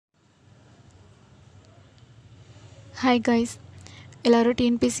Hi guys, எல்லாரும்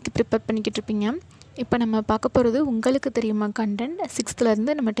TNPSCக்கு prepare பண்ணிக்கிட்டு இருப்பீங்க. இப்போ நம்ம பார்க்க போகிறது உங்களுக்கு தெரியுமா கண்டென்ட் 6th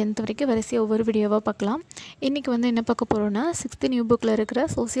நம்ம 10th வரைக்கும் வரிசையாக ஒவ்வொரு வீடியோவாக பார்க்கலாம். இன்றைக்கி என்ன பார்க்க போகிறோன்னா 6th நியூ புக்கில் இருக்கிற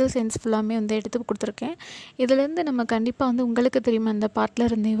சோசியல் சயின்ஸ் ஃபுல்லாமே எடுத்து கொடுத்துருக்கேன். இதுலேருந்து நம்ம கண்டிப்பாக உங்களுக்கு தெரியுமா அந்த பார்ட்டில்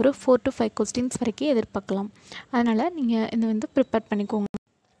இருந்து ஒரு 4 to 5 கொஸ்டின்ஸ் வரைக்கும் எதிர்பார்க்கலாம். அதனால் நீங்கள் இதை ப்ரிப்பேர் பண்ணிக்கோங்க.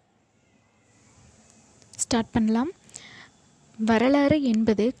 ஸ்டார்ட் பண்ணலாம். வரலாறு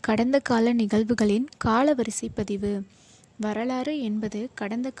என்பது கடந்த கால நிகழ்வுகளின் காலவரிசை பதிவு. வரலாறு என்பது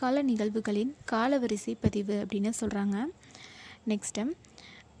கடந்த கால நிகழ்வுகளின் காலவரிசை பதிவு அப்படின்னு சொல்கிறாங்க. நெக்ஸ்ட்டு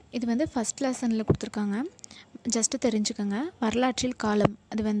இது ஃபஸ்ட் லெசனில் கொடுத்துருக்காங்க. ஜஸ்ட்டு தெரிஞ்சுக்கோங்க. வரலாற்றில் காலம்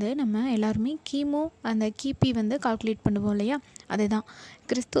அது நம்ம எல்லாருமே கிமு அந்த கிபி கால்குலேட் பண்ணுவோம் இல்லையா, அதுதான்.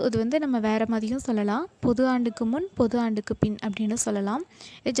 இது நம்ம வேறு மாதிரியும் சொல்லலாம். பொது ஆண்டுக்கு முன் பொது ஆண்டுக்கு பின் அப்படின்னு சொல்லலாம்.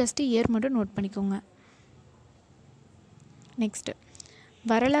 இது ஜஸ்ட்டு இயர் மட்டும் நோட் பண்ணிக்கோங்க. நெக்ஸ்ட்டு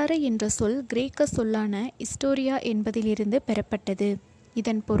வரலாறு என்ற சொல் கிரேக்க சொல்லான ஹிஸ்டோரியா என்பதிலிருந்து பெறப்பட்டது.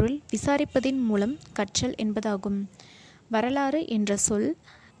 இதன் பொருள் விசாரிப்பதின் மூலம் கற்றல் என்பதாகும். வரலாறு என்ற சொல்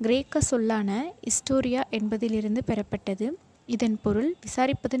கிரேக்க சொல்லான ஹிஸ்டோரியா என்பதிலிருந்து பெறப்பட்டது. இதன் பொருள்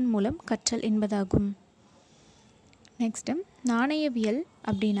விசாரிப்பதன் மூலம் கற்றல் என்பதாகும். நெக்ஸ்ட்டு நாணயவியல்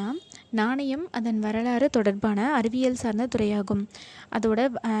அப்படின்னா நாணயம் அதன் வரலாறு தொடர்பான அறிவியல் சார்ந்த துறையாகும். அதோட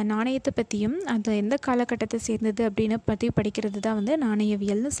நாணயத்தை பற்றியும் அது எந்த காலகட்டத்தை சேர்ந்தது அப்படின்னு பற்றி படிக்கிறது தான்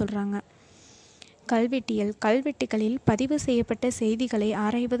நாணயவியல்னு சொல்கிறாங்க. கல்வெட்டியல் கல்வெட்டுகளில் பதிவு செய்யப்பட்ட செய்திகளை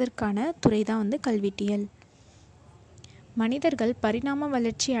ஆராய்வதற்கான துறை தான் கல்வெட்டியல். மனிதர்கள் பரிணாம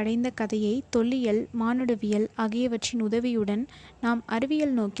வளர்ச்சி அடைந்த கதையை தொல்லியல் மானுடவியல் ஆகியவற்றின் உதவியுடன் நாம்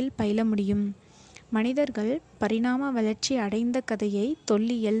அறிவியல் நோக்கில் பயில முடியும். மனிதர்கள் பரிணாம வளர்ச்சி அடைந்த கதையை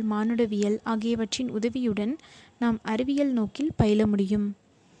தொல்லியல் மானுடவியல் ஆகியவற்றின் உதவியுடன் நாம் அறிவியல் நோக்கில் பயில முடியும்.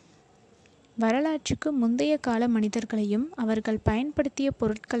 வரலாற்றுக்கு முந்தைய கால மனிதர்களையும் அவர்கள் பயன்படுத்திய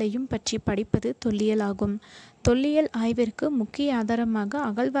பொருட்களையும் பற்றி படிப்பது தொல்லியல் ஆகும். தொல்லியல் ஆய்விற்கு முக்கிய ஆதாரமாக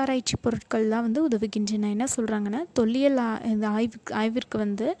அகழ்வாராய்ச்சி பொருட்கள் தான் உதவுகின்றன. என்ன சொல்கிறாங்கன்னா தொல்லியல் ஆய்விற்கு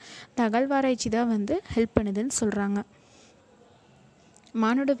இந்த அகழ்வாராய்ச்சி தான் ஹெல்ப் பண்ணுதுன்னு சொல்கிறாங்க.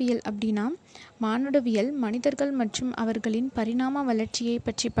 மானுடவியல் அப்படின்னா மானுடவியல் மனிதர்கள் மற்றும் அவர்களின் பரிணாம வளர்ச்சியை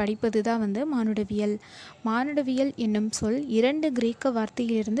பற்றி படிப்பது தான் மானுடவியல். மானுடவியல் என்னும் சொல் 2 கிரேக்க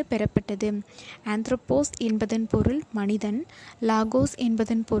வார்த்தையிலிருந்து பெறப்பட்டது. ஆந்த்ரோபோஸ் என்பதன் பொருள் மனிதன், லாகோஸ்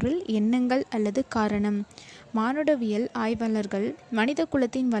என்பதன் பொருள் எண்ணங்கள் அல்லது காரணம். மானுடவியல் ஆய்வாளர்கள் மனித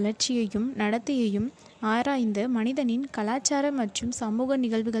குலத்தின் வளர்ச்சியையும் நடத்தையையும் ஆராய்ந்து மனிதனின் கலாச்சார மற்றும் சமூக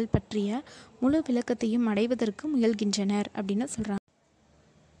நிகழ்வுகள் பற்றிய முழு விளக்கத்தையும் அடைவதற்கு முயல்கின்றனர் அப்படின்னு சொல்கிறாங்க.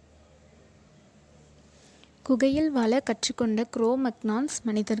 குகையில் வாழ கற்றுக்கொண்ட குரோ-மக்னான்ஸ்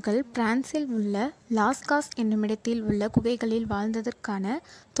மனிதர்கள் பிரான்சில் உள்ள லாஸ்காஸ் என்னுமிடத்தில் உள்ள குகைகளில் வாழ்ந்ததற்கான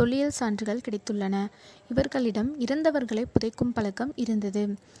தொல்லியல் சான்றுகள் கிடைத்துள்ளன. இவர்களிடம் இறந்தவர்களை புதைக்கும் பழக்கம் இருந்தது.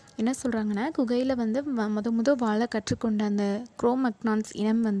 என்ன சொல்கிறாங்கன்னா குகையில் முத வாழ கற்றுக்கொண்ட அந்த குரோ-மக்னான்ஸ்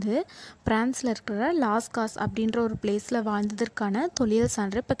இனம் பிரான்ஸில் இருக்கிற லாஸ்காஸ் அப்படின்ற ஒரு பிளேஸில் வாழ்ந்ததற்கான தொல்லியல்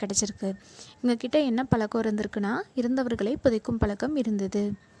சான்று இப்போ கிடச்சிருக்கு. இவங்கக்கிட்ட என்ன பழக்கம் இருந்திருக்குன்னா இறந்தவர்களை புதைக்கும் பழக்கம் இருந்தது.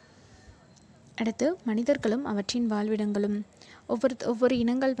 அடுத்து மனிதர்களும் அவற்றின் வாழ்விடங்களும். ஒவ்வொரு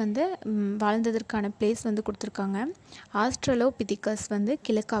இனங்கள் வாழ்ந்ததற்கான பிளேஸ் கொடுத்துருக்காங்க. ஆஸ்ட்ரலோபிதிகஸ்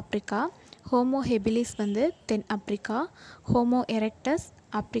கிழக்கு ஆப்பிரிக்கா, ஹோமோ ஹெபிலிஸ் தென் ஆப்பிரிக்கா, ஹோமோ எரெக்டஸ்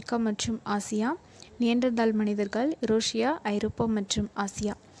ஆப்பிரிக்கா மற்றும் ஆசியா, நியண்டர்தால் மனிதர்கள் யூரோஷியா ஐரோப்பா மற்றும்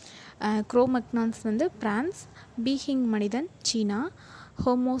ஆசியா, குரோ-மக்னான்ஸ் பிரான்ஸ், பீஹிங் மனிதன் சீனா,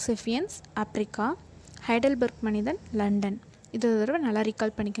 ஹோமோசெஃபியன்ஸ் ஆப்பிரிக்கா, ஹைடல்பர்க் மனிதன் லண்டன். இது ஒரு தடவை நல்லா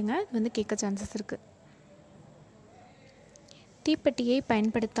ரீகால் பண்ணிக்கோங்க. இது கேட்க சான்சஸ் இருக்குது. தீப்பெட்டியை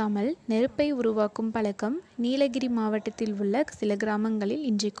பயன்படுத்தாமல் நெருப்பை உருவாக்கும் பழக்கம் நீலகிரி மாவட்டத்தில் உள்ள சில கிராமங்களில்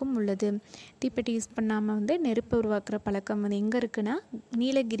இன்றைக்கும் உள்ளது. தீப்பெட்டி யூஸ் பண்ணாமல் நெருப்பை உருவாக்குற பழக்கம் எங்கே இருக்குன்னா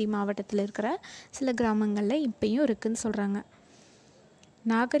நீலகிரி மாவட்டத்தில் இருக்கிற சில கிராமங்களில் இப்பயும் இருக்குதுன்னு சொல்கிறாங்க.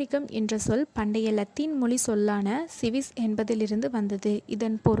 நாகரிகம் என்ற சொல் பண்டைய லத்தீன் மொழி சொல்லான சிவிஸ் என்பதிலிருந்து வந்தது.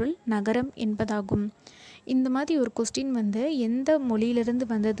 இதன் பொருள் நகரம் என்பதாகும். இந்த மாதிரி ஒரு கொஸ்டின் எந்த மொழியிலிருந்து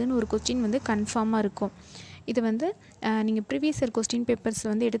வந்ததுன்னு ஒரு கொஸ்டின் கன்ஃபார்மாக இருக்கும். இது நீங்கள் ப்ரீவியஸ் இயர் கொஸ்டின் பேப்பர்ஸ்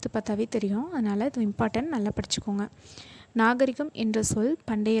எடுத்து பார்த்தாவே தெரியும். அதனால் இது இம்பார்ட்டன்ட், நல்லா படிச்சுக்கோங்க. நாகரிகம் என்ற சொல்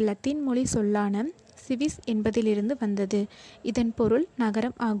பண்டைய லத்தீன் மொழி சொல்லான சிவிஸ் என்பதிலிருந்து வந்தது. இதன் பொருள்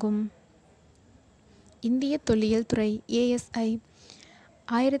நகரம் ஆகும். இந்திய தொல்லியல் துறை ASI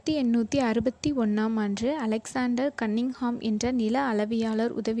 1861ஆம் ஆண்டு அலெக்சாண்டர் கன்னிங்ஹாம் என்ற நில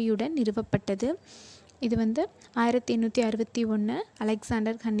அளவியாளர் உதவியுடன் நிறுவப்பட்டது. இது 1861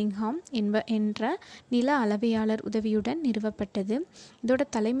 அலெக்சாண்டர் கன்னிங்ஹாம் என்ற நில அளவியாளர் உதவியுடன் நிறுவப்பட்டது. இதோட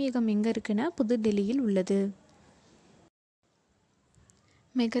தலைமையகம் எங்கே இருக்குன்னா புதுடெல்லியில் உள்ளது.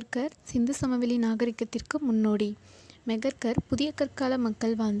 மெகர்கர் சிந்து சமவெளி நாகரிகத்திற்கு முன்னோடி. மெஹர்கர் புதிய கற்கால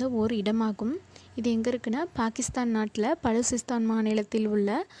மக்கள் வாழ்ந்த ஓர் இடமாகும். இது எங்கே இருக்குன்னா பாகிஸ்தான் நாட்டில் பலுசிஸ்தான் மாநிலத்தில்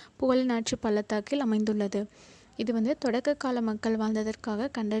உள்ள புகழ்நாற்று பள்ளத்தாக்கில் அமைந்துள்ளது. இது தொடக்க கால மக்கள் வாழ்ந்ததற்காக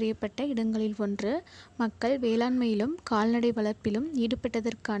கண்டறியப்பட்ட இடங்களில் ஒன்று. மக்கள் வேளாண்மையிலும் கால்நடை வளர்ப்பிலும்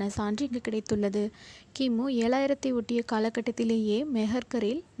ஈடுபட்டதற்கான சான்று இங்கு கிடைத்துள்ளது. கிமு 7000 ஒட்டிய காலகட்டத்திலேயே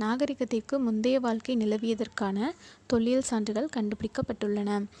மெஹர்கரில் நாகரிகத்திற்கு முந்தைய வாழ்க்கை நிலவியதற்கான தொல்லியல் சான்றுகள்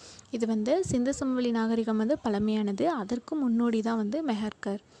கண்டுபிடிக்கப்பட்டுள்ளன. இது சிந்து சமவெளி நாகரிகம் பழமையானது. அதற்கு முன்னோடி தான்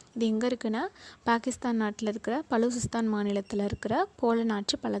மெஹர்கர். இது எங்கே இருக்குன்னா பாகிஸ்தான் நாட்டில் இருக்கிற பலுசிஸ்தான் மாநிலத்தில் இருக்கிற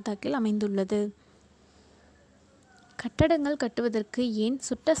புகழ்நாற்று பள்ளத்தாக்கில் அமைந்துள்ளது. கட்டடங்கள் கட்டுவதற்கு ஏன்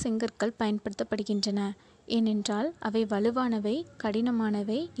சுட்ட செங்கற்கள் பயன்படுத்தப்படுகின்றன? ஏனென்றால் அவை வலுவானவை,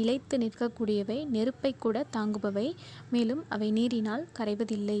 கடினமானவை, நிலைத்து நிற்கக்கூடியவை, நெருப்பை கூட தாங்குபவை, மேலும் அவை நீரினால்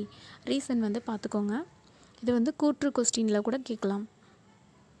கரைவதில்லை. ரீசன் பார்த்துக்கோங்க. இது கூற்று கொஸ்டினில் கூட கேட்கலாம்.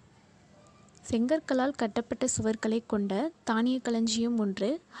 செங்கற்களால் கட்டப்பட்ட சுவர்களை கொண்ட தானிய களஞ்சியம் ஒன்று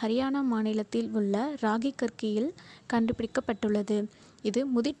ஹரியானா மாநிலத்தில் உள்ள ராகி கற்கியில் கண்டுபிடிக்கப்பட்டுள்ளது. இது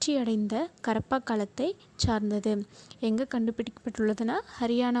முதிர்ச்சியடைந்த கரப்பா காலத்தை சார்ந்தது. எங்கே கண்டுபிடிக்கப்பட்டுள்ளதுன்னா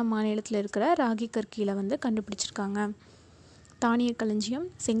ஹரியானா மாநிலத்தில் இருக்கிற ராகி கற்கியில் கண்டுபிடிச்சிருக்காங்க. தானிய களஞ்சியம்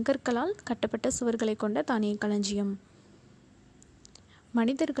செங்கற்களால் கட்டப்பட்ட சுவர்களை கொண்ட தானிய களஞ்சியம்.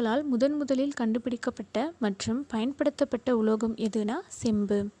 மனிதர்களால் முதலில் கண்டுபிடிக்கப்பட்ட மற்றும் பயன்படுத்தப்பட்ட உலோகம் எதுனா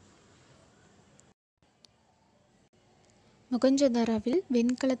செம்பு. மொஹஞ்சதாரோவில்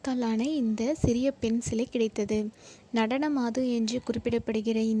வெண்கலத்தால் ஆன இந்த சிறிய பெண் சிலை கிடைத்தது. நடன மாது என்று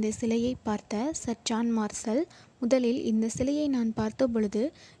குறிப்பிடப்படுகிற இந்த சிலையை பார்த்த சர் ஜான் மார்ஷல், முதலில் இந்த சிலையை நான் பார்த்த பொழுது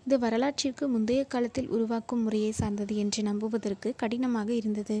இது வரலாற்றிற்கு முந்தைய காலத்தில் உருவாக்கும் முறையை சார்ந்தது என்று நம்புவதற்கு கடினமாக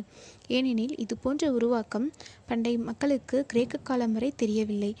இருந்தது. ஏனெனில் இது போன்ற உருவாக்கம் பண்டைய மக்களுக்கு கிரேக்க காலம் வரை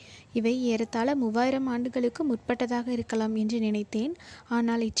தெரியவில்லை. இவை ஏறத்தாழ 3000 ஆண்டுகளுக்கு முற்பட்டதாக இருக்கலாம் என்று நினைத்தேன்.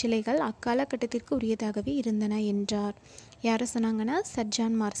 ஆனால் இச்சிலைகள் அக்காலகட்டத்திற்கு உரியதாகவே இருந்தன என்றார். யாரை சொன்னாங்கன்னா சர்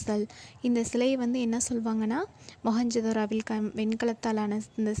ஜான் மார்ஷல். இந்த சிலையை என்ன சொல்வாங்கன்னா மொஹஞ்சதாரோவில் வெண்கலத்தாலான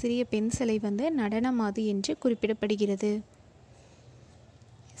இந்த சிறிய பெண் சிலை நடனமாது என்று குறிப்பிடப்படுகிறது.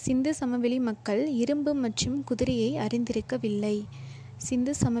 சிந்து சமவெளி மக்கள் இரும்பு மற்றும் குதிரையை அறிந்திருக்கவில்லை.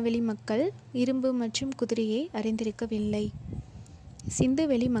 சிந்து சமவெளி மக்கள் இரும்பு மற்றும் குதிரையை அறிந்திருக்கவில்லை. சிந்து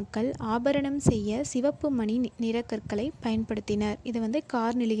வெளி மக்கள் ஆபரணம் செய்ய சிவப்பு மணி நிறக்கற்களை பயன்படுத்தினர். இது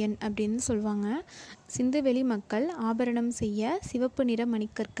கார்னிலியன் அப்படின்னு சொல்லுவாங்க. சிந்து வெளி மக்கள் ஆபரணம் செய்ய சிவப்பு நிற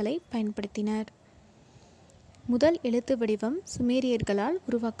மணிக்கற்களை பயன்படுத்தினர். முதல் எழுத்து வடிவம் சுமேரியர்களால்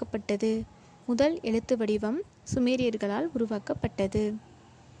உருவாக்கப்பட்டது. முதல் எழுத்து வடிவம் சுமேரியர்களால் உருவாக்கப்பட்டது.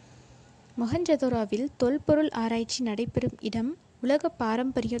 மொஹஞ்சதாரோவில் தொல்பொருள் ஆராய்ச்சி நடைபெறும் இடம் உலக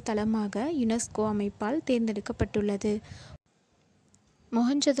பாரம்பரிய தளமாக யுனெஸ்கோ அமைப்பால் தேர்ந்தெடுக்கப்பட்டுள்ளது.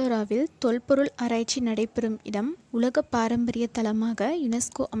 மொஹஞ்சதாரோவில் தொல்பொருள் ஆராய்ச்சி நடைபெறும் இடம் உலக பாரம்பரிய தளமாக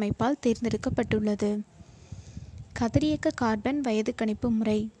யுனெஸ்கோ அமைப்பால் தேர்ந்தெடுக்கப்பட்டுள்ளது. கதிரியக்க கார்பன் வயது கணிப்பு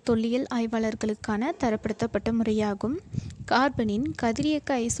முறை தொல்லியல் ஆய்வாளர்களுக்கான தரப்படுத்தப்பட்ட முறையாகும். கார்பனின்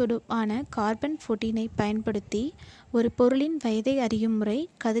கதிரியக்க ஐசோடோப் ஆன கார்பன் 14 பயன்படுத்தி ஒரு பொருளின் வயதை அறியும் முறை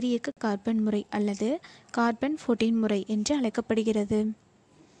கதிரியக்க கார்பன் முறை அல்லது கார்பன் 14 முறை என்று அழைக்கப்படுகிறது.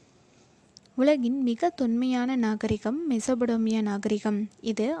 உலகின் மிக தொன்மையான நாகரிகம் மெசொபொடேமியா நாகரிகம்.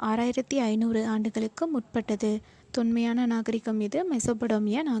 இது 6500 ஆண்டுகளுக்கு முற்பட்டது. தொன்மையான நாகரிகம் இது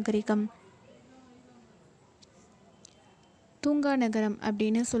மெசொபொடேமியா நாகரிகம். தூங்கா நகரம்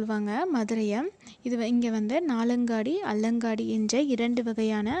அப்படின்னு சொல்லுவாங்க மதுரையை. இது இங்கே நாலங்காடி அல்லங்காடி என்ற 2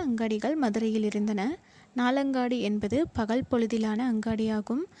 வகையான அங்காடிகள் மதுரையில் இருந்தன. நாலங்காடி என்பது பகல் பொழுதிலான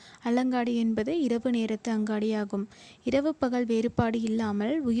அங்காடியாகும். அல்லங்காடி என்பது இரவு நேரத்து அங்காடியாகும். இரவு பகல் வேறுபாடு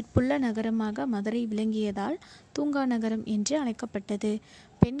இல்லாமல் உயிர்ப்புள்ள நகரமாக மதுரை விளங்கியதால் தூங்கா நகரம் என்று அழைக்கப்பட்டது.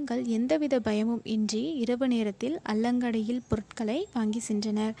 பெண்கள் எந்தவித பயமும் இன்றி இரவு நேரத்தில் அல்லங்காடியில் பொருட்களை வாங்கி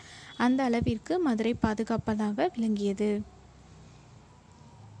சென்றனர். அந்த அளவிற்கு மதுரை பாதுகாப்பதாக விளங்கியது.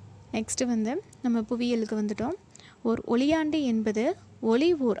 நெக்ஸ்ட் நம்ம புவியியலுக்கு வந்துட்டோம். ஓர் ஒளியாண்டு என்பது ஒளி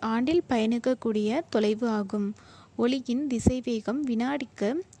ஓர் ஆண்டில் பயணிக்கக்கூடிய தொலைவு ஆகும். ஒளியின் திசைவேகம் வினாடிக்கு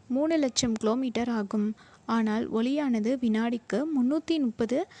 3 லட்சம் கிலோமீட்டர் ஆகும். ஆனால் ஒளியானது வினாடிக்கு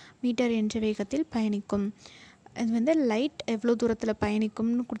 330 மீட்டர் என்ற வேகத்தில் பயணிக்கும். இது லைட் எவ்வளோ தூரத்தில்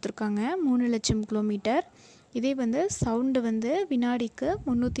பயணிக்கும்னு கொடுத்துருக்காங்க, 3 லட்சம் கிலோமீட்டர். இதே சவுண்டு வினாடிக்கு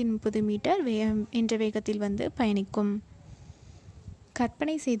 330 மீட்டர் என்ற வேகத்தில் பயணிக்கும்.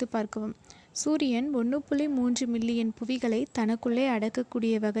 கற்பனை செய்து பார்க்கவும். சூரியன் 1.3 மில்லியன் புவிகளை தனக்குள்ளே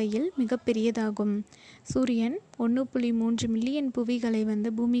அடக்கக்கூடிய வகையில் மிகப்பெரியதாகும். சூரியன் 1.3 மில்லியன் புவிகளை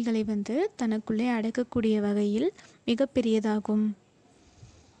பூமிகளை தனக்குள்ளே அடக்கக்கூடிய வகையில் மிகப்பெரியதாகும்.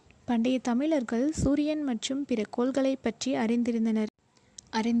 பண்டைய தமிழர்கள் சூரியன் மற்றும் பிற கோள்களை பற்றி அறிந்திருந்தனர்.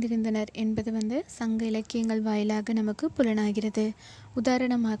 அறிந்திருந்தனர் என்பது சங்க இலக்கியங்கள் வாயிலாக நமக்கு புலனாகிறது.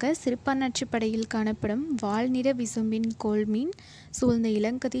 உதாரணமாக சிறுபான்நாற்று படையில் காணப்படும் வால்நிற விசும்பின் கோல்மீன் சூழ்ந்த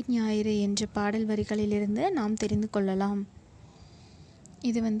இளங்கதிர் ஞாயிறு என்ற பாடல் வரிகளிலிருந்து நாம் தெரிந்து கொள்ளலாம்.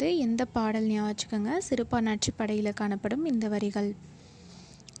 இது எந்த பாடல் ஞாபகம்? சிறுபான்நாற்று படையில் காணப்படும் இந்த வரிகள்.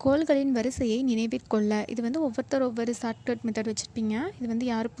 கோள்களின் வரிசையை நினைவிற்கொள்ள. இது ஒவ்வொருத்தர் ஒவ்வொரு ஷார்ட்கட் மெத்தட் வச்சுருப்பீங்க. இது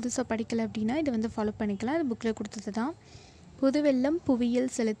யாரும் புதுசாக படிக்கலை அப்படின்னா இது ஃபாலோ பண்ணிக்கலாம். இது புக்கில் கொடுத்தது தான். புதுவெள்ளம் புவியில்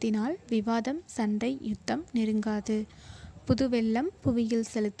செலுத்தினால் விவாதம் சண்டை யுத்தம் நெருங்காது. புதுவெள்ளம் புவியில்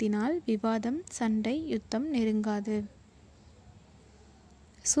செலுத்தினால் விவாதம் சண்டை யுத்தம் நெருங்காது.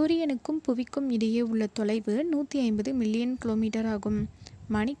 சூரியனுக்கும் புவிக்கும் இடையே உள்ள தொலைவு 150 மில்லியன் கிலோமீட்டர் ஆகும்.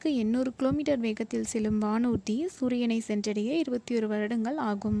 மணிக்கு 800 கிலோமீட்டர் வேகத்தில் செல்லும் வானூர்தி சூரியனை சென்றடைய 21 வருடங்கள்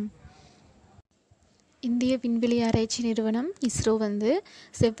ஆகும். இந்திய விண்வெளி ஆராய்ச்சி நிறுவனம் இஸ்ரோ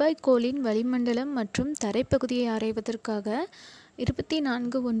செவ்வாய்க்கோளின் வளிமண்டலம் மற்றும் தரைப்பகுதியை ஆராய்வதற்காக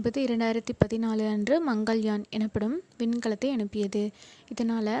 24/9/2014 அன்று மங்கள்யான் எனப்படும் விண்கலத்தை அனுப்பியது.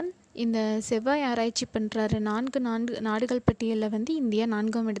 இதனால் இந்த செவ்வாய் ஆராய்ச்சி பண்ணுற 4 நாடுகள் பட்டியலில் இந்தியா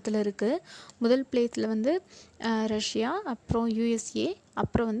 4ஆம் இடத்துல இருக்குது. முதல் பிளேஸில் ரஷ்யா, அப்புறம் USA,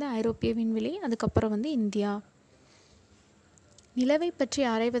 அப்புறம் ஐரோப்பிய விண்வெளி, அதுக்கப்புறம் இந்தியா. நிலவை பற்றி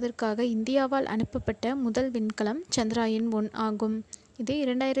ஆராய்வதற்காக இந்தியாவால் அனுப்பப்பட்ட முதல் விண்கலம் சந்திராயன் 1 ஆகும். இது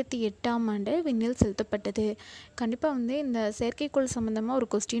 2008ஆம் ஆண்டு விண்ணில் செலுத்தப்பட்டது. கண்டிப்பாக இந்த செயற்கைக்கோள் சம்மந்தமாக ஒரு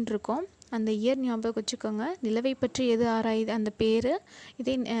கொஸ்டின் இருக்கும். அந்த இயர் ஞாபகம் வச்சுக்கோங்க. நிலவை பற்றி எது ஆராயுது அந்த பேர்,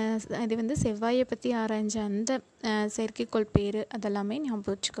 இது செவ்வாயை பற்றி ஆராய்ஞ்ச அந்த செயற்கைக்கோள் பேர், அதெல்லாமே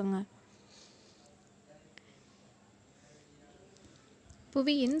ஞாபகம் வச்சுக்கோங்க.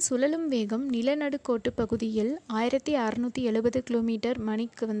 புவியின் சுழலும் வேகம் நிலநடுக்கோட்டு பகுதியில் 1670 கிலோமீட்டர்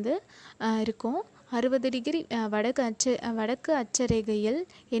மணிக்கு இருக்கும். 60 டிகிரி வடக்கு அட்சரேகையில்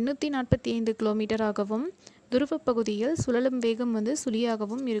 845 கிலோமீட்டர் ஆகவும், துருவ பகுதியில் சுழலும் வேகம்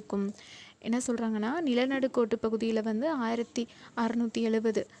சுழியாகவும் இருக்கும். என்ன சொல்கிறாங்கன்னா, நிலநடுக்கோட்டு பகுதியில்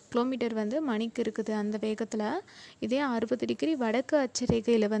 1670 கிலோமீட்டர் மணிக்கு இருக்குது அந்த வேகத்தில். இதே 60 டிகிரி வடக்கு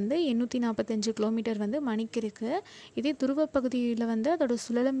அட்சரேகையில் 845 கிலோமீட்டர் மணிக்கு இருக்குது. இதே துருவ பகுதியில் அதோட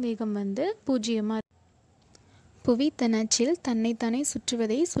சுழலும் வேகம் 0. புவி தன் அச்சில் தன்னைத்தானே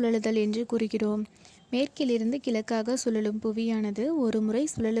சுற்றுவதை சுழலுதல் என்று கூறுகிறோம். மேற்கிலிருந்து கிழக்காக சுழலும் புவியானது ஒரு முறை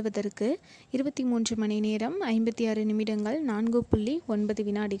சுழலுவதற்கு 23 மணி நேரம் 56 நிமிடங்கள் 4.9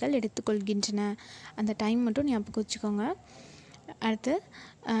 வினாடிகள் எடுத்துக்கொள்கின்றன. அந்த டைம் மட்டும் ஞாபகம் வச்சுக்கோங்க. அடுத்து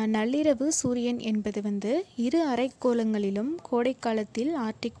நள்ளிரவு சூரியன் என்பது இரு அரைக்கோளங்களிலும் கோடை காலத்தில்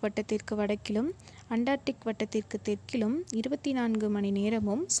ஆர்டிக் வட்டத்திற்கு வடக்கிலும் அண்டார்டிக் வட்டத்திற்கு தெற்கிலும் 24 மணி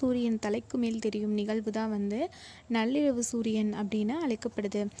நேரமும் சூரியன் தலைக்கு மேல் தெரியும் நிகழ்வு தான் நள்ளிரவு சூரியன் அப்படின்னு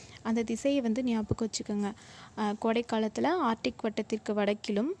அழைக்கப்படுது. அந்த திசையை ஞாபகம் வச்சுக்கோங்க. கோடை காலத்தில் ஆர்டிக் வட்டத்திற்கு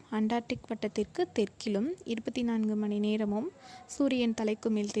வடக்கிலும் அண்டார்டிக் வட்டத்திற்கு தெற்கிலும் 24 மணி நேரமும் சூரியன்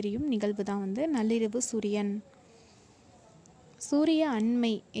தலைக்கு மேல் தெரியும் நிகழ்வு தான் நள்ளிரவு சூரியன். சூரிய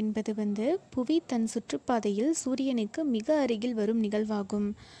அண்மை என்பது புவி தன் சுற்றுப்பாதையில் சூரியனுக்கு மிக அருகில் வரும் நிகழ்வாகும்.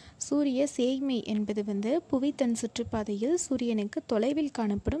 சூரிய சேய்மை என்பது புவி தன் சுற்றுப்பாதையில் சூரியனுக்கு தொலைவில்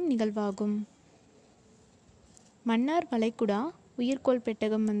காணப்படும் நிகழ்வாகும். மன்னார் வளைகுடா உயிர்கோள்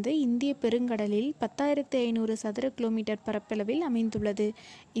பெட்டகம் இந்திய பெருங்கடலில் 10,500 சதுர கிலோமீட்டர் பரப்பளவில் அமைந்துள்ளது.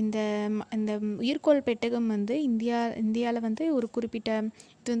 இந்த உயிர்கோள் பெட்டகம் இந்தியாவில் ஒரு குறிப்பிட்ட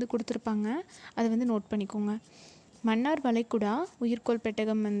இது கொடுத்துருப்பாங்க. அதை நோட் பண்ணிக்கோங்க. மன்னார் வளைகுடா உயிர்கோள்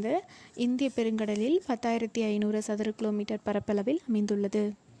பெட்டகம் இந்திய பெருங்கடலில் 10,500 சதுர கிலோமீட்டர் பரப்பளவில் அமைந்துள்ளது.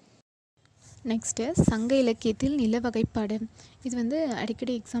 நெக்ஸ்ட்டு சங்க இலக்கியத்தில் நில வகைப்பாடு. இது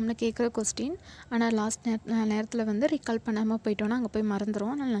அடிக்கடி எக்ஸாமில் கேட்குற கொஸ்டின். ஆனால் லாஸ்ட் நேரத்தில் ரிகால் பண்ணாமல் போயிட்டோன்னா அங்கே போய்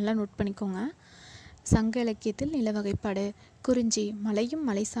மறந்துடும். அதனால் நல்லா நோட் பண்ணிக்கோங்க. சங்க இலக்கியத்தில் நில வகைப்பாடு. குறிஞ்சி மலையும்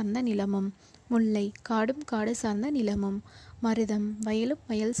மலை சார்ந்த நிலமும், முல்லை காடும் காடு சார்ந்த நிலமும், மருதம் வயலும்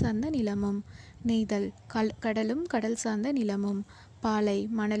வயல் சார்ந்த நிலமும், நெய்தல் கடலும் கடல் சார்ந்த நிலமும், பாலை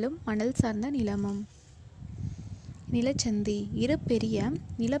மணலும் மணல் சார்ந்த நிலமும். நிலச்சந்தி இரு பெரிய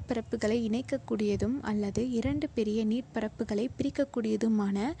நிலப்பரப்புகளை இணைக்கக்கூடியதும் அல்லது 2 பெரிய நீர்ப்பரப்புகளை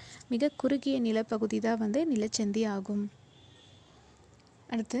பிரிக்கக்கூடியதுமான மிக குறுகிய நிலப்பகுதி தான் நிலச்சந்தி ஆகும்.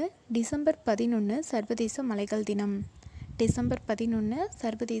 அடுத்து டிசம்பர் 11 சர்வதேச மலைகள் தினம். டிசம்பர் 11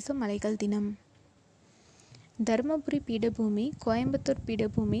 சர்வதேச மலைகள் தினம். தருமபுரி பீடபூமி, கோயம்புத்தூர்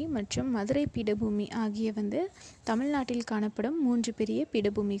பீடபூமி மற்றும் மதுரை பீடபூமி ஆகிய தமிழ்நாட்டில் காணப்படும் 3 பெரிய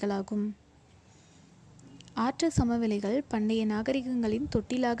பீடபூமிகளாகும். ஆற்று சமவெளிகள் பண்டைய நாகரிகங்களின்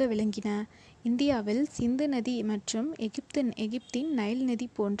தொட்டிலாக விளங்கின. இந்தியாவில் சிந்து நதி மற்றும் எகிப்தின் நைல் நதி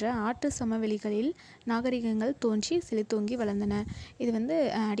போன்ற ஆற்று சமவெளிகளில் நாகரிகங்கள் தோன்றி செழித்தோங்கி வளர்ந்தன. இது வந்து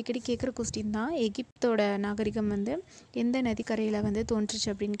அடிக்கடி கேட்குற கொஸ்டின் தான். எகிப்தோட நாகரிகம் வந்து எந்த நதிக்கரையில் வந்து தோன்றுச்சு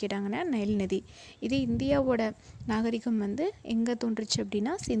அப்படின்னு கேட்டாங்கன்னா நைல் நதி. இது இந்தியாவோட நாகரிகம் வந்து எங்கே தோன்றுச்சு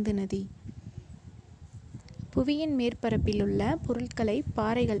அப்படின்னா சிந்து நதி. புவியின் மேற்பரப்பில் உள்ள பொருட்களை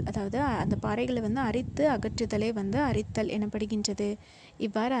பாறைகள், அதாவது அந்த பாறைகளை வந்து அரித்து அகற்றுதலே வந்து அரித்தல் எனப்படுகின்றது.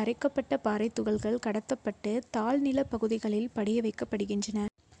 இவ்வாறு அரைக்கப்பட்ட பாறை துகள்கள் கடத்தப்பட்டு தாழ்நில பகுதிகளில் படிய வைக்கப்படுகின்றன.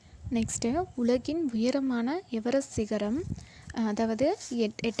 நெக்ஸ்ட்டு, உலகின் உயரமான எவரெஸ்ட் சிகரம், அதாவது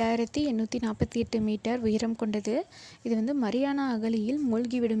 8848 மீட்டர் உயரம் கொண்டது. இது வந்து மரியானா அகழியில்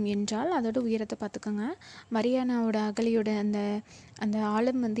மூழ்கிவிடும் என்றால் அதோட உயரத்தை பார்த்துக்கோங்க. மரியானாவோட அகழியோட அந்த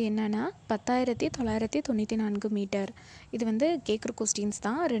ஆழம் வந்து என்னன்னா 10,994 மீட்டர். இது வந்து கேட்குற கொஸ்டின்ஸ்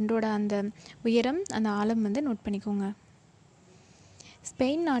தான். ரெண்டோட அந்த உயரம் அந்த ஆழம் வந்து நோட் பண்ணிக்கோங்க.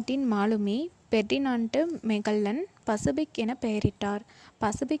 ஸ்பெயின் நாட்டின் மாலுமி பெர்டினாண்டு மெகல்லன் பசிபிக் என பெயரிட்டார்.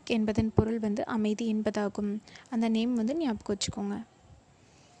 பசிபிக் என்பதன் பொருள் வந்து அமைதி என்பதாகும். அந்த நேம் வந்து ஞாபகம் வச்சுக்கோங்க.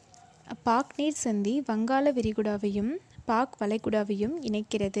 பாக் நீர் சந்தி வங்காள விரிகுடாவையும் பாக் வளைகுடாவையும்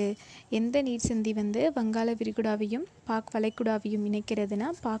இணைக்கிறது. எந்த நீர் சந்தி வந்து வங்காள விரிகுடாவையும் பாக் வளைகுடாவையும் இணைக்கிறதுனா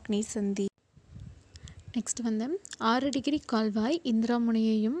பாக் நீர் சந்தி. நெக்ஸ்ட் வந்து 6 டிகிரி கால்வாய்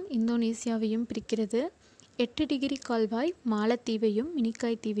இந்திராமுனையையும் இந்தோனேசியாவையும் பிரிக்கிறது. 8 டிகிரி கால்வாய் மாலத்தீவையும்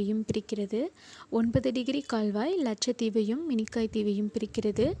மினிக்காய் தீவையும் பிரிக்கிறது. 9 டிகிரி கால்வாய் லட்சத்தீவையும் மினிக்காய் தீவையும்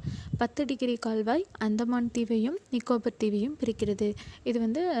பிரிக்கிறது. 10 டிகிரி கால்வாய் அந்தமான் தீவையும் நிக்கோபர் தீவையும் பிரிக்கிறது. இது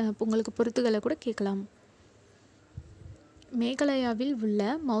வந்து உங்களுக்கு பொறுத்துகளை கூட கேட்கலாம். மேகாலயாவில் உள்ள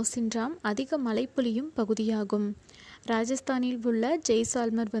மௌசின்ராம் அதிக மழை பொழியும் பகுதியாகும். ராஜஸ்தானில் உள்ள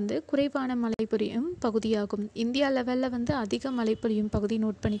ஜெய்சால்மர் வந்து குறைவான மழை பொழியும் பகுதியாகும். இந்தியா லெவலில் வந்து அதிக மழை பொழியும் பகுதி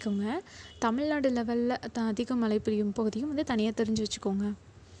நோட் பண்ணிக்கோங்க. தமிழ்நாடு லெவலில் அதிக மழை பொழியும் பகுதியும் வந்து தனியாக தெரிஞ்சு வச்சுக்கோங்க.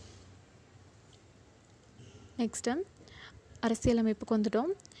 நெக்ஸ்ட்டு, அரசியலமைப்புக்கு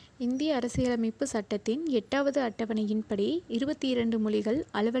வந்துட்டோம். இந்திய அரசியலமைப்பு சட்டத்தின் 8வது அட்டவணையின்படி 22 மொழிகள்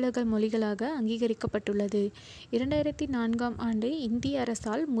அலுவலக மொழிகளாக அங்கீகரிக்கப்பட்டுள்ளது. 2004ஆம் ஆண்டு இந்திய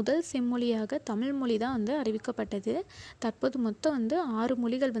அரசால் முதல் செம்மொழியாக தமிழ் மொழி தான் வந்து அறிவிக்கப்பட்டது. தற்போது மொத்தம் வந்து 6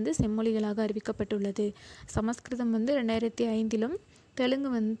 மொழிகள் வந்து செம்மொழிகளாக அறிவிக்கப்பட்டுள்ளது. சமஸ்கிருதம் வந்து 2005லும்,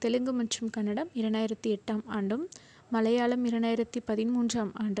 தெலுங்கு மற்றும் கன்னடம் 2008ஆம் ஆண்டும், மலையாளம்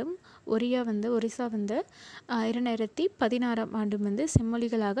 2013ஆம் ஆண்டும், ஒரிசா வந்து 2016ஆம் ஆண்டும் வந்து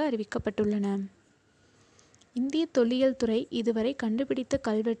செம்மொழிகளாக அறிவிக்கப்பட்டுள்ளன. இந்திய தொல்லியல் துறை இதுவரை கண்டுபிடித்த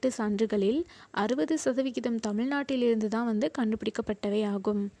கல்வெட்டு சான்றுகளில் 60% தமிழ்நாட்டிலிருந்து தான் வந்து கண்டுபிடிக்கப்பட்டவை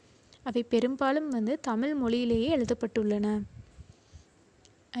ஆகும். அவை பெரும்பாலும் வந்து தமிழ் மொழியிலேயே எழுதப்பட்டுள்ளன.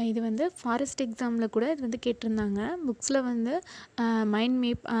 இது வந்து ஃபாரஸ்ட் எக்ஸாமில் கூட இது வந்து கேட்டிருந்தாங்க. புக்ஸில் வந்து மைண்ட்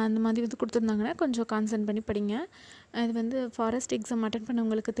மேப் அந்த மாதிரி வந்து கொடுத்துருந்தாங்கன்னா கொஞ்சம் கான்சன்ட் பண்ணி படிங்க. இது வந்து ஃபாரஸ்ட் எக்ஸாம் அட்டன்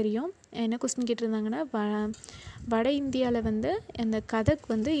பண்ணவங்களுக்கு தெரியும். என்ன கொஸ்டின் கேட்டிருந்தாங்கன்னா வட இந்தியாவில் வந்து அந்த கதக்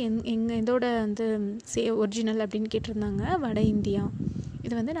வந்து எதோட வந்து ஒரிஜினல் அப்படின்னு கேட்டிருந்தாங்க. வட இந்தியா.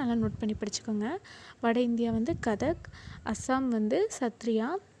 இது வந்து நல்லா நோட் பண்ணி படிச்சுக்கோங்க. வட இந்தியா வந்து கதக், அஸ்ஸாம் வந்து சத்ரியா,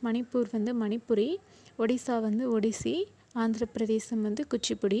 மணிப்பூர் வந்து மணிப்புரி, ஒடிசா வந்து ஒடிசி, ஆந்திர பிரதேசம் வந்து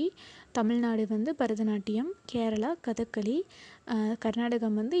குச்சிப்புடி, தமிழ்நாடு வந்து பரதநாட்டியம், கேரளா கதகளி,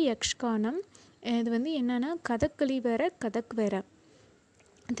 கர்நாடகம் வந்து யக்ஷ்கானம். இது வந்து என்னென்னா கதகளி வேறு கதக் வேறு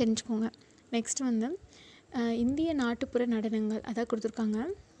தெரிஞ்சுக்கோங்க. நெக்ஸ்ட் வந்து இந்திய நாட்டுப்புற நடனங்கள் அதான் கொடுத்துருக்காங்க.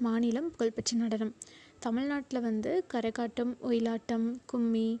 மாநிலம் புகழ்பெற்ற நடனம். தமிழ்நாட்டில் வந்து கரகாட்டம், ஒயிலாட்டம்,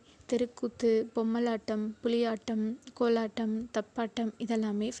 கும்மி, தெருக்கூத்து, பொம்மலாட்டம், புலியாட்டம், கோலாட்டம், தப்பாட்டம்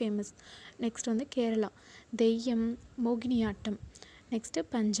இதெல்லாமே ஃபேமஸ். நெக்ஸ்ட் வந்து கேரளா தெய்யம், மோகினியாட்டம். நெக்ஸ்ட்டு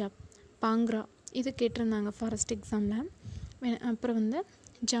பஞ்சாப் பாங்க்ரா, இது கேட்டிருந்தாங்க ஃபாரஸ்ட் எக்ஸாமில். அப்புறம் வந்து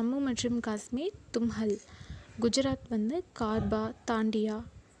ஜம்மு மற்றும் காஷ்மீர் தும்ஹல், குஜராத் வந்து கார்பா, தாண்டியா.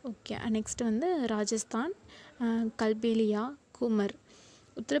 ஓகே. நெக்ஸ்ட் வந்து ராஜஸ்தான் கல்பேலியா, கூமர்.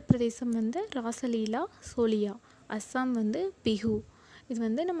 உத்தரப்பிரதேசம் வந்து ராசலீலா, சோலியா. அஸ்ஸாம் வந்து பிஹு. இது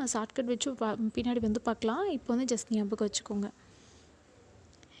வந்து நம்ம ஷார்ட்கட் வச்சு பின்னாடி வந்து பார்க்கலாம். இப்போ வந்து ஜஸ்ட் ஞாபகம் வச்சுக்கோங்க.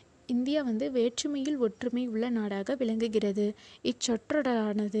 இந்தியா வந்து வேற்றுமையில் ஒற்றுமை உள்ள நாடாக விளங்குகிறது.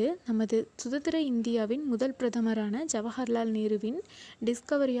 இச்சொற்றொடரானது நமது சுதந்திர இந்தியாவின் முதல் பிரதமரான ஜவஹர்லால் நேருவின்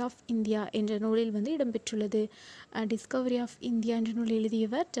டிஸ்கவரி ஆஃப் இந்தியா என்ற நூலில் வந்து இடம்பெற்றுள்ளது. டிஸ்கவரி ஆஃப் இந்தியா என்ற நூல்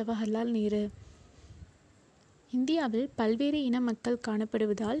எழுதியவர் ஜவஹர்லால் நேரு. இந்தியாவில் பல்வேறு இன மக்கள்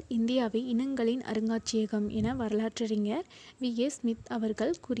காணப்படுவதால் இந்தியாவை இனங்களின் அருங்காட்சியகம் என வரலாற்றறிஞர் V.A. ஸ்மித்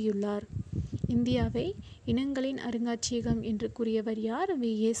அவர்கள் கூறியுள்ளார். இந்தியாவை இனங்களின் அருங்காட்சியகம் என்று கூறியவர் யார்?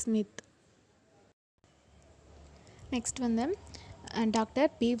 V.A. ஸ்மித். நெக்ஸ்ட் வந்து டாக்டர்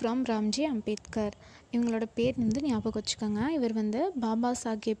பீவ்ராம் ராம்ஜி அம்பேத்கர். இவங்களோட பேர் வந்து ஞாபகம் வச்சுக்கோங்க. இவர் வந்து பாபா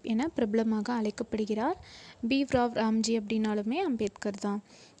சாஹேப் என பிரபலமாக அழைக்கப்படுகிறார். பீவ்ராம் ராம்ஜி அப்படின்னாலுமே அம்பேத்கர் தான்.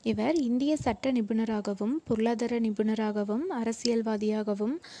 இவர் இந்திய சட்ட நிபுணராகவும் பொருளாதார நிபுணராகவும்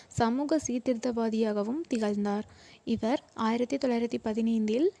அரசியல்வாதியாகவும் சமூக சீர்திருத்தவாதியாகவும் திகழ்ந்தார். இவர்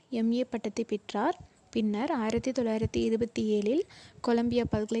 1915 MA பட்டத்தை பெற்றார். பின்னர் 1927 கொலம்பியா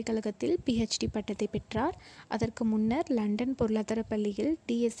பல்கலைக்கழகத்தில் PhD பட்டத்தை பெற்றார். அதற்கு முன்னர் லண்டன் பொருளாதார பள்ளியில்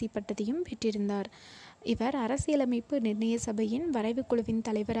DSc பட்டத்தையும் பெற்றிருந்தார். இவர் அரசியலமைப்பு நிர்ணய சபையின் வரைவு குழுவின்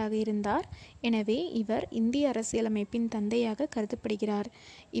தலைவராக இருந்தார். எனவே இவர் இந்திய அரசியலமைப்பின் தந்தையாக கருதப்படுகிறார்.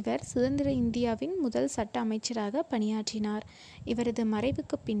 இவர் சுதந்திர இந்தியாவின் முதல் சட்ட அமைச்சராக பணியாற்றினார். இவரது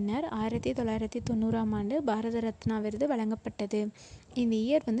மறைவுக்கு பின்னர் 1990ஆம் ஆண்டு பாரத ரத்னா விருது வழங்கப்பட்டது. இந்த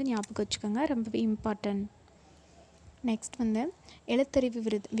இயர் வந்து ஞாபகம் வச்சுக்கோங்க, ரொம்பவே இம்பார்ட்டன்ட். நெக்ஸ்ட் வந்து எழுத்தறிவு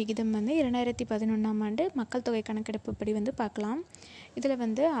விகிதம் வந்து 2011ஆம் ஆண்டு மக்கள் தொகை கணக்கெடுப்பு படி வந்து பார்க்கலாம். இதில்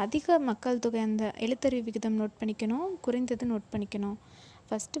வந்து அதிக மக்கள் தொகை அந்த எழுத்தறிவு விகிதம் நோட் பண்ணிக்கணும், குறைந்தது நோட் பண்ணிக்கணும்.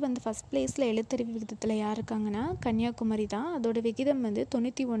 ஃபஸ்ட் பிளேஸில் எழுத்தறிவு விகிதத்தில் யார் இருக்காங்கன்னா கன்னியாகுமரி தான். அதோட விகிதம் வந்து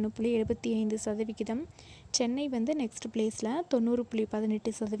 91.75%. சென்னை வந்து நெக்ஸ்ட் பிளேஸில்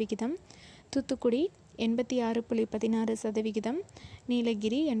 90.18%. தூத்துக்குடி 86.16%.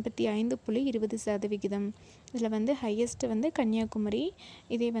 நீலகிரி 85.20%. இதில் வந்து ஹையஸ்ட் வந்து கன்னியாகுமரி.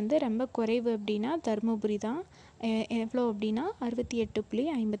 இதே வந்து ரொம்ப குறைவு அப்படின்னா தருமபுரி தான். எவ்வளோ அப்படின்னா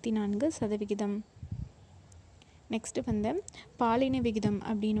 68.54%. நெக்ஸ்ட்டு வந்து பாலின விகிதம்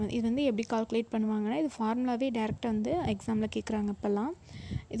அப்படின்னு இது வந்து எப்படி கால்குலேட் பண்ணுவாங்கன்னா, இது ஃபார்முலாவே டேரெக்டாக வந்து எக்ஸாமில் கேட்குறாங்க இப்போல்லாம்.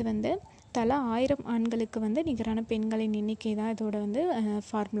 இது வந்து தலா 1000 ஆண்களுக்கு வந்து நிகரான பெண்களின் எண்ணிக்கை தான் இதோட வந்து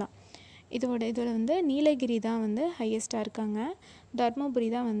ஃபார்முலா. இதோட வந்து நீலகிரி தான் வந்து ஹையஸ்ட்டாக இருக்காங்க, தர்மபுரி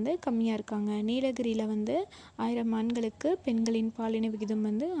தான் வந்து கம்மியாக இருக்காங்க. நீலகிரியில் வந்து 1000 ஆண்களுக்கு பெண்களின் பாலின விகிதம்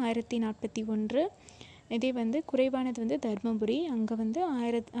வந்து 1041. இதே வந்து குறைவானது வந்து தர்மபுரி, அங்கே வந்து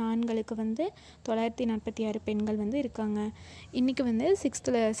 1000 ஆண்களுக்கு வந்து 946 பெண்கள் வந்து இருக்காங்க. இன்றைக்கி வந்து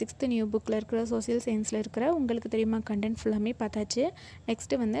சிக்ஸ்த்து நியூ புக்கில் இருக்கிற சோசியல் சயின்ஸில் இருக்கிற உங்களுக்கு தெரியுமா கண்டென்ட் ஃபுல்லாமே பார்த்தாச்சு.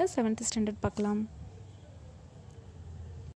 நெக்ஸ்ட்டு வந்து 7th ஸ்டாண்டர்ட் பார்க்கலாம்.